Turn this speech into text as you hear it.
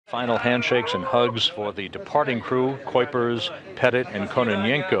Final handshakes and hugs for the departing crew, Kuipers, Petit, and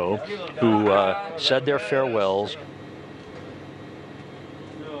Kononenko, who said their farewells.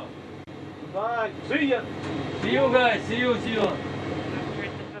 Bye. See ya. See you guys. See you.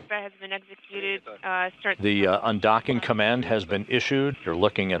 Has been executed. The undocking command has been issued. You're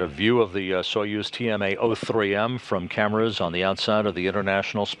looking at a view of the Soyuz TMA-03M from cameras on the outside of the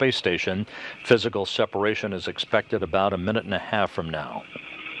International Space Station. Physical separation is expected about a minute and a half from now.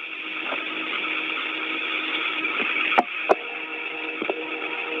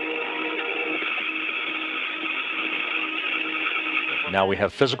 Now we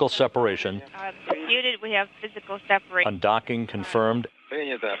have physical separation. Disputed, we have physical separation. Undocking confirmed.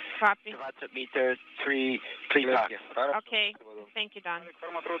 Copy. 20 meters, 3 clear. Okay, thank you, Don.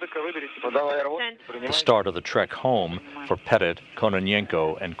 The start of the trek home for Petit,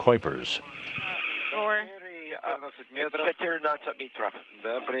 Kononenko, and Kuipers. Or 14 метров.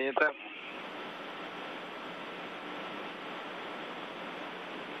 Да, принято.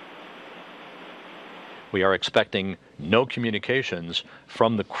 We are expecting no communications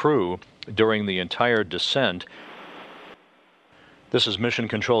from the crew during the entire descent. This is Mission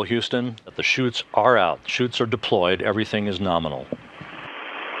Control Houston. The chutes are out. Chutes are deployed. Everything is nominal.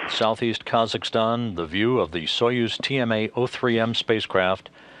 Southeast Kazakhstan, the view of the Soyuz TMA-03M spacecraft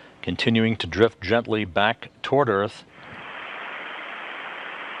continuing to drift gently back toward Earth.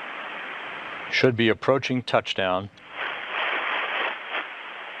 Should be approaching touchdown.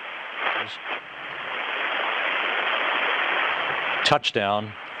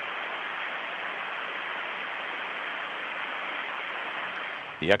 Touchdown.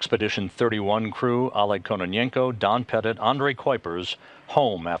 The Expedition 31 crew, Oleg Kononenko, Don Petit, André Kuipers,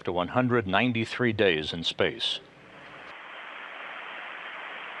 home after 193 days in space.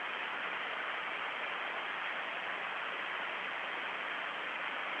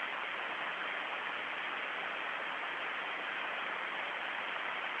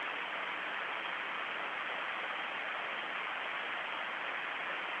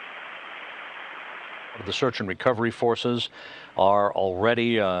 The search and recovery forces are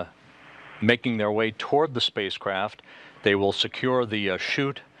already making their way toward the spacecraft. They will secure the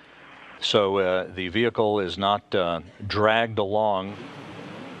chute so the vehicle is not dragged along.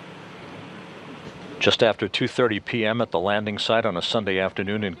 Just after 2:30 p.m. at the landing site on a Sunday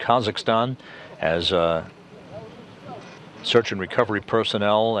afternoon in Kazakhstan, as search and recovery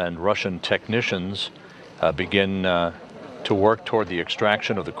personnel and Russian technicians begin to work toward the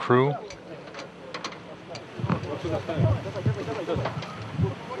extraction of the crew.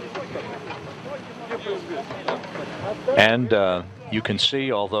 And you can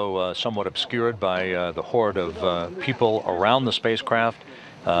see, although somewhat obscured by the horde of people around the spacecraft,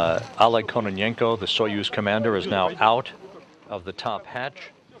 Oleg Kononenko, the Soyuz commander, is now out of the top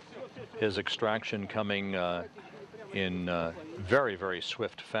hatch. His extraction coming in very, very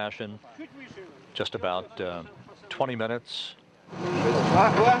swift fashion. Just about 20 minutes.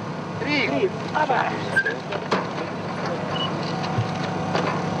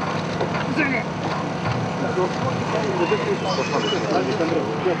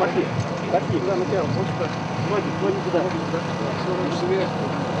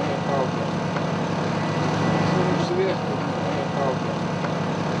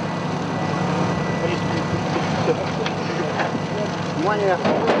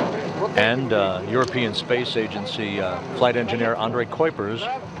 And European Space Agency flight engineer André Kuipers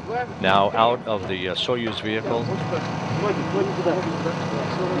now out of the Soyuz vehicle.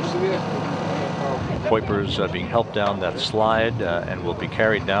 Kuipers being helped down that slide and will be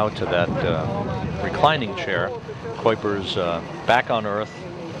carried now to that reclining chair. Kuipers back on Earth,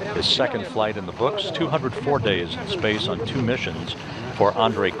 his second flight in the books, 204 days in space on 2 missions for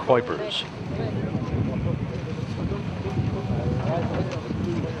André Kuipers.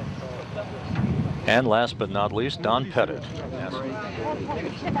 And last but not least, Don Petit. Yes.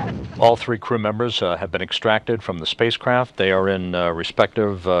 All 3 crew members have been extracted from the spacecraft. They are in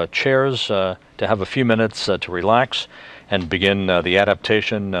respective chairs to have a few minutes to relax and begin the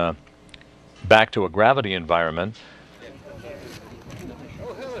adaptation back to a gravity environment.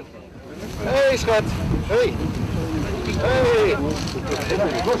 Hey, Scott. Hey. Hey.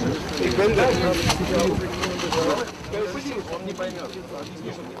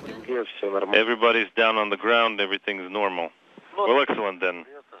 Everybody's down on the ground. Everything's normal. Well, excellent then.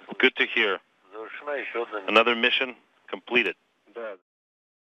 Good to hear. Another mission completed.